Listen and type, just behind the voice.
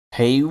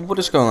Hey, what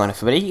is going on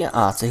everybody?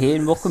 Arthur here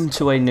and welcome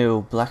to a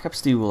new Black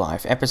Ops 2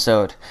 live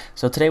episode.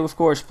 So today we're of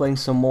course playing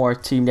some more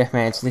Team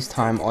Deathmatch, this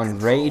time on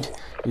Raid,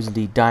 using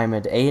the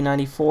Diamond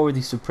AN-94,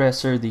 the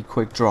suppressor, the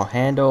quick draw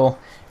handle,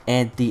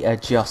 and the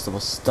adjustable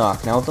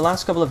stock. Now over the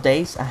last couple of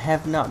days I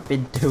have not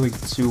been doing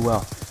too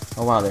well.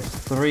 Oh wow, there's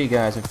 3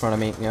 guys in front of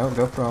me. No,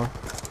 go prone.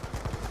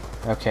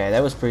 Okay,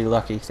 that was pretty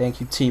lucky.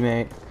 Thank you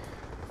teammate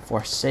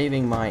for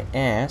saving my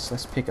ass.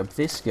 Let's pick up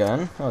this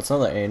gun. Oh, it's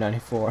another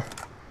AN-94.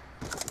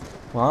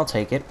 Well, I'll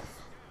take it.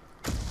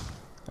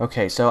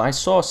 Okay, so I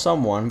saw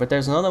someone, but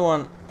there's another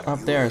one up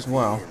there as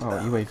well. Oh,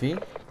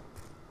 UAV?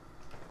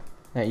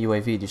 That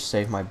UAV just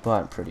saved my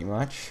butt, pretty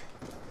much.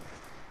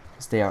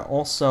 Because they are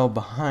also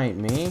behind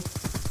me.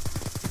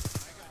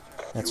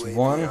 That's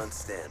one.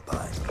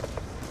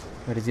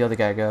 Where did the other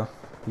guy go?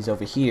 He's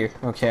over here.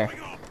 Okay.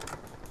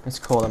 Let's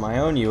call it my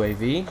own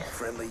UAV.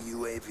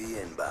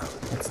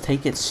 Let's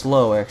take it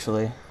slow,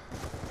 actually.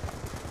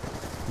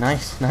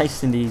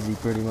 Nice and easy,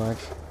 pretty much.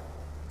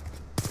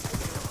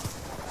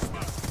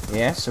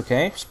 Yes,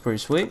 okay, it's pretty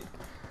sweet.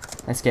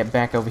 Let's get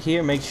back over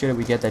here, make sure that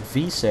we get that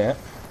V set.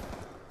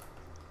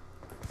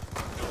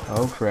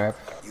 Oh crap.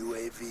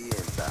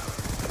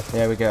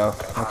 There we go.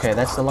 Okay,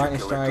 that's the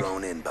lightning strike.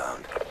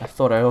 I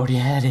thought I already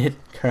had it.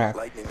 Crap.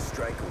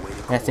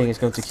 That thing is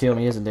going to kill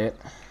me, isn't it?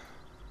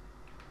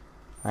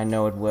 I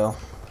know it will.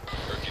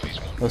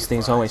 Those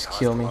things always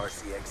kill me.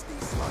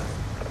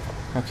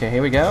 Okay,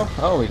 here we go.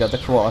 Oh, we got the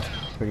quad.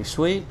 Pretty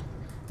sweet.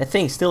 That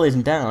thing still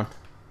isn't down.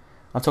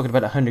 I'm talking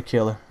about a 100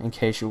 killer, in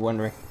case you're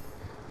wondering.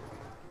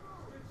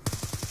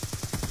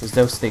 Because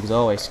those things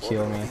always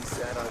kill me.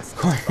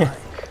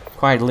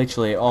 Quite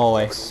literally,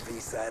 always.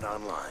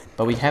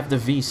 But we have the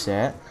V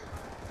set.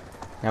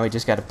 Now we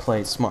just gotta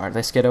play it smart.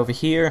 Let's get over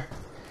here.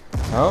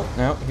 Oh,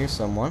 no, here's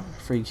someone.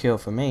 Free kill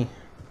for me.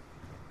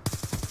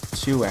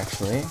 2,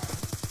 actually.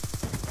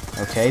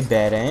 Okay,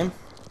 bad aim.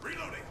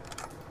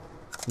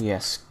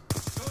 Yes.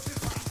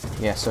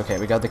 Yes, okay,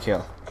 we got the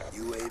kill.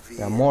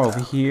 Got more over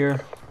here.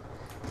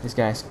 This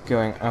guy's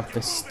going up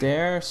the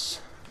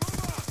stairs.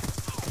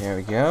 There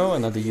we go,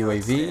 another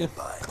UAV.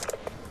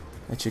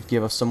 That should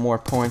give us some more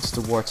points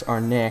towards our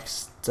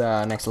next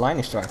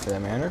lightning strike, for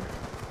that matter.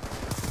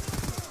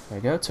 There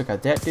we go, took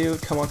out that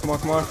dude. Come on, come on,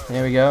 come on.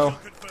 There we go.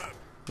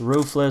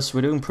 Roofless,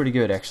 we're doing pretty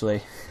good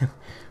actually.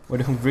 We're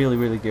doing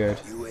really good.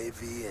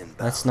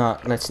 Let's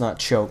not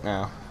choke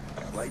now,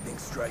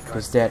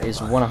 because that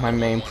is one of my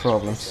main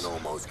problems.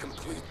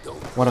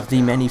 One of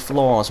the many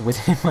flaws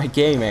within my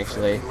game,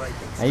 actually.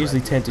 I usually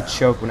tend to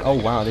choke when... Oh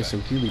wow, this is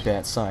a really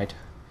bad sight.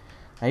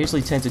 I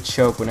usually tend to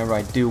choke whenever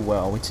I do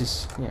well, which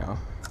is, you know,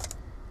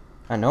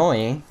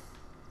 annoying.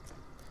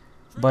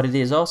 But it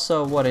is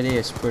also what it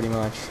is, pretty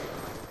much.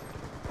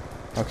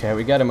 Okay,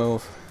 we gotta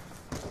move.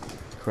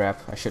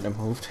 Crap, I shouldn't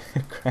have moved.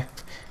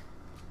 Crap.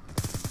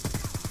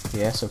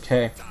 Yes,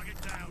 okay.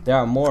 There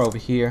are more over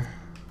here.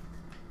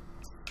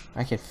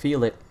 I can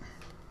feel it.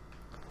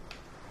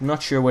 I'm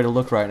not sure where to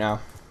look right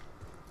now.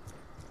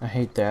 I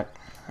hate that.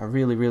 I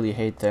really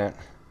hate that.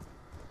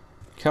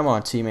 Come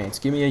on, teammates.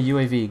 Give me a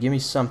UAV. Give me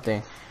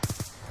something.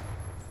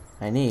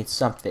 I need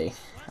something.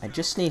 I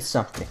just need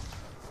something.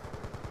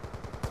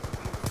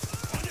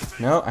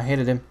 No, I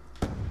hated him.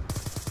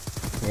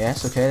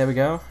 Yes, okay, there we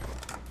go.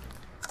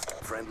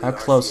 How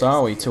close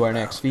are we to our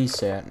next V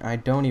set? I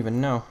don't even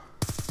know.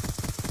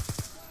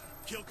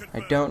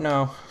 I don't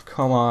know.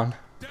 Come on.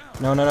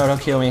 No,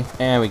 don't kill me.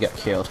 And we got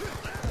killed.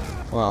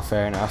 Well,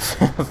 fair enough.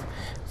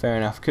 Fair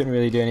enough. Couldn't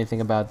really do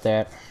anything about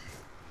that.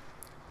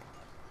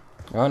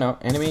 Oh no,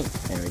 enemy.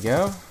 There we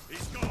go.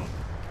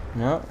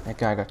 No, that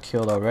guy got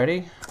killed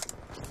already.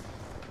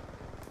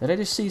 Did I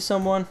just see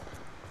someone?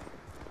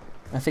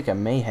 I think I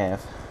may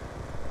have.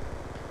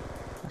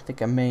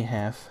 Take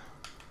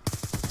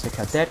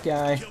out that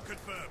guy.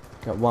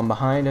 Got one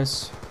behind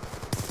us.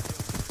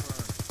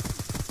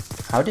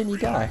 How did he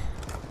die?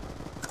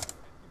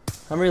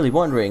 I'm really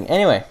wondering.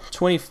 Anyway,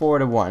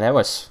 24-1. That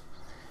was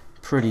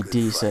pretty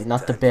decent,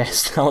 not the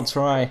best. I'll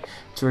try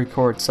to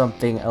record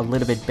something a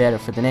little bit better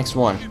for the next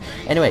one.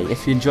 Anyway,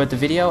 if you enjoyed the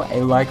video,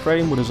 a like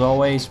rating would as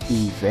always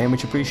be very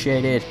much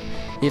appreciated.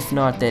 If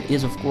not, that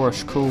is of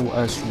course cool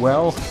as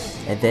well.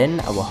 And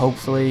then I will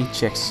hopefully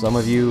check some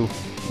of you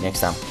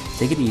next time.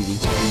 Take it easy.